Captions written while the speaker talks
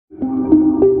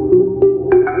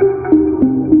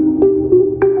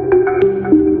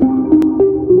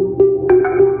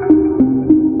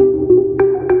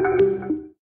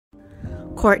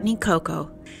Courtney Coco.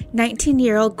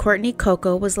 19-year-old Courtney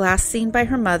Coco was last seen by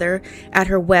her mother at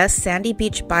her West Sandy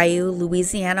Beach Bayou,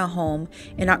 Louisiana home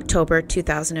in October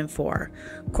 2004.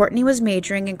 Courtney was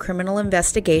majoring in criminal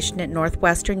investigation at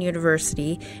Northwestern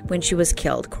University when she was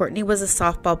killed. Courtney was a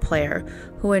softball player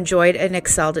who enjoyed and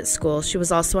excelled at school. She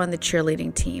was also on the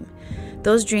cheerleading team.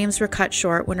 Those dreams were cut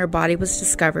short when her body was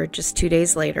discovered just 2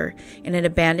 days later in an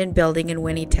abandoned building in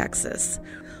Winnie, Texas.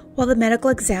 While the medical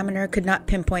examiner could not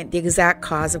pinpoint the exact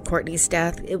cause of Courtney's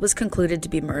death, it was concluded to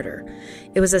be murder.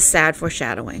 It was a sad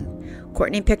foreshadowing.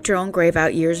 Courtney picked her own grave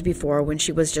out years before when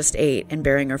she was just 8 and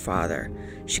burying her father.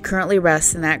 She currently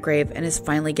rests in that grave and is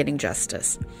finally getting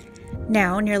justice.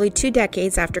 Now, nearly 2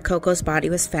 decades after Coco's body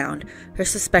was found, her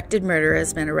suspected murderer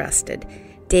has been arrested.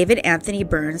 David Anthony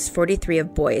Burs, 43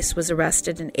 of Boyce, was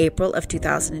arrested in April of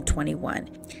 2021.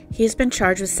 He has been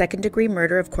charged with second-degree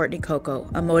murder of Courtney Coco.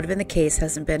 A motive in the case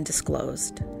hasn't been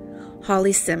disclosed.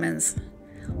 Holly Simmons.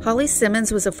 Holly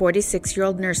Simmons was a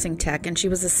 46-year-old nursing tech, and she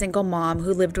was a single mom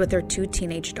who lived with her 2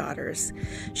 teenage daughters.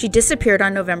 She disappeared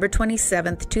on November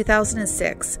 27,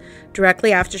 2006,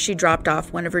 directly after she dropped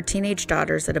off one of her teenage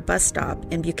daughters at a bus stop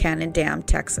in Buchanan Dam,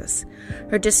 Texas.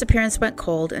 Her disappearance went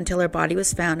cold until her body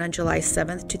was found on July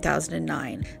 7,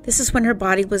 2009. This is when her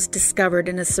body was discovered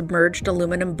in a submerged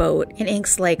aluminum boat in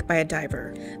Inks Lake by a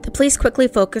diver. The police quickly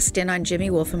focused in on Jimmy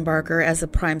Wolfenbarger as the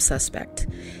prime suspect.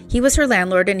 He was her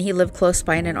landlord and he lived close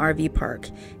by in an RV park.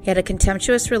 He had a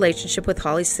contemptuous relationship with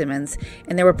Holly Simmons,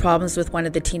 and there were problems with one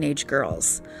of the teenage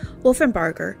girls.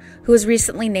 Wolfenbarger, who was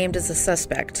recently named as a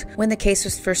suspect when the case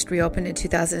was first reopened in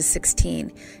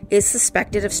 2016, is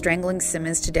suspected of strangling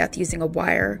Simmons to death using a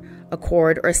wire, a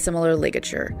cord, or a similar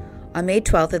ligature. On May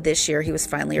 12th of this year, he was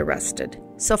finally arrested.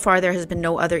 So far, there has been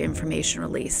no other information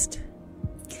released.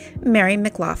 Mary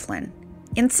McLaughlin.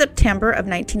 In September of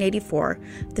 1984,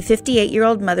 the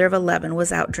 58-year-old mother of 11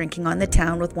 was out drinking on the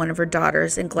town with one of her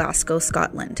daughters in Glasgow,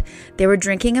 Scotland. They were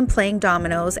drinking and playing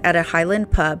dominoes at a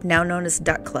Highland pub, now known as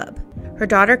Duck Club. Her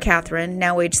daughter, Catherine,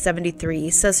 now aged 73,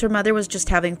 says her mother was just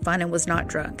having fun and was not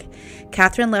drunk.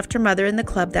 Catherine left her mother in the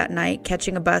club that night,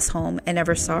 catching a bus home, and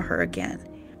never saw her again.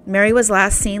 Mary was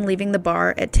last seen leaving the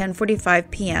bar at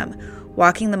 10:45 p.m.,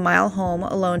 walking the mile home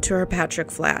alone to her Patrick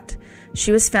flat.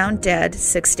 She was found dead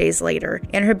 6 days later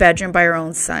in her bedroom by her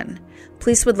own son.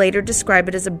 Police would later describe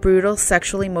it as a brutal,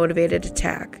 sexually motivated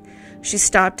attack. She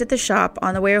stopped at the shop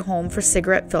on the way home for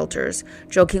cigarette filters,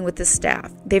 joking with the staff.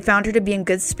 They found her to be in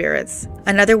good spirits.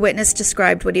 Another witness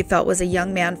described what he felt was a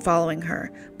young man following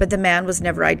her, but the man was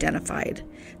never identified.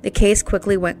 The case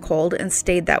quickly went cold and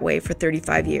stayed that way for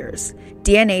 35 years.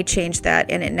 DNA changed that,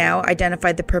 and it now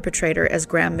identified the perpetrator as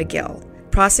Graham McGill.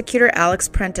 Prosecutor Alex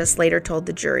Prentice later told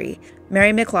the jury,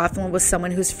 Mary McLaughlin was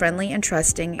someone who's friendly and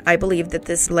trusting. I believe that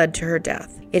this led to her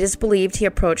death. It is believed he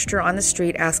approached her on the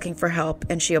street asking for help,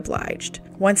 and she obliged.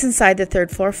 Once inside the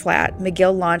third-floor flat,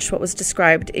 McGill launched what was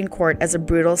described in court as a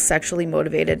brutal, sexually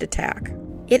motivated attack.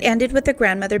 It ended with the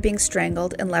grandmother being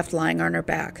strangled and left lying on her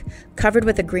back, covered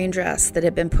with a green dress that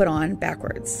had been put on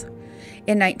backwards.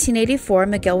 In 1984,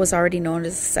 McGill was already known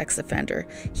as a sex offender.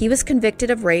 He was convicted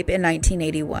of rape in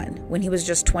 1981, when he was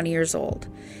just 20 years old.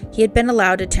 He had been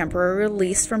allowed a temporary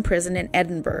release from prison in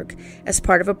Edinburgh as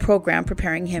part of a program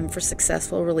preparing him for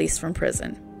successful release from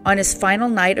prison. On his final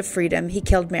night of freedom, he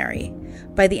killed Mary.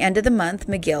 By the end of the month,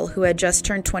 McGill, who had just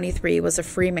turned 23, was a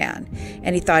free man,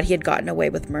 and he thought he had gotten away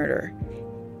with murder.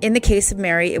 In the case of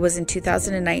Mary, it was in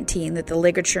 2019 that the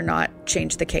ligature knot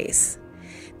changed the case.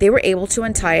 They were able to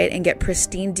untie it and get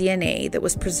pristine DNA that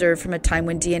was preserved from a time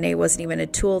when DNA wasn't even a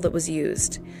tool that was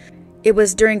used. It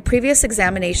was during previous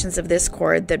examinations of this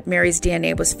cord that Mary's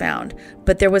DNA was found,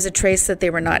 but there was a trace that they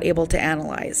were not able to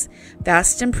analyze.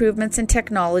 Vast improvements in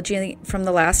technology from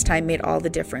the last time made all the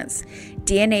difference.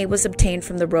 DNA was obtained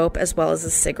from the rope as well as a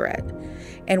cigarette.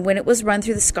 And when it was run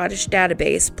through the Scottish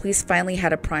database, police finally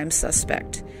had a prime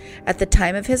suspect. At the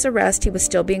time of his arrest, he was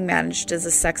still being managed as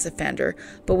a sex offender,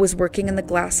 but was working in the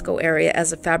Glasgow area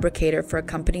as a fabricator for a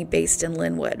company based in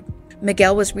Linwood.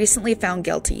 McGill was recently found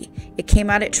guilty. It came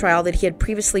out at trial that he had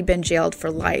previously been jailed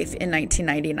for life in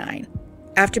 1999.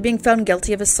 After being found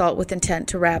guilty of assault with intent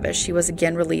to ravish, he was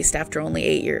again released after only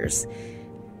 8 years.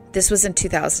 This was in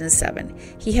 2007.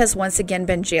 He has once again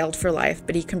been jailed for life,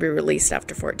 but he can be released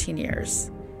after 14 years.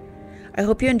 I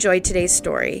hope you enjoyed today's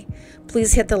story.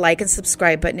 Please hit the like and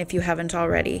subscribe button if you haven't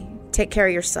already. Take care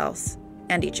of yourselves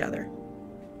and each other.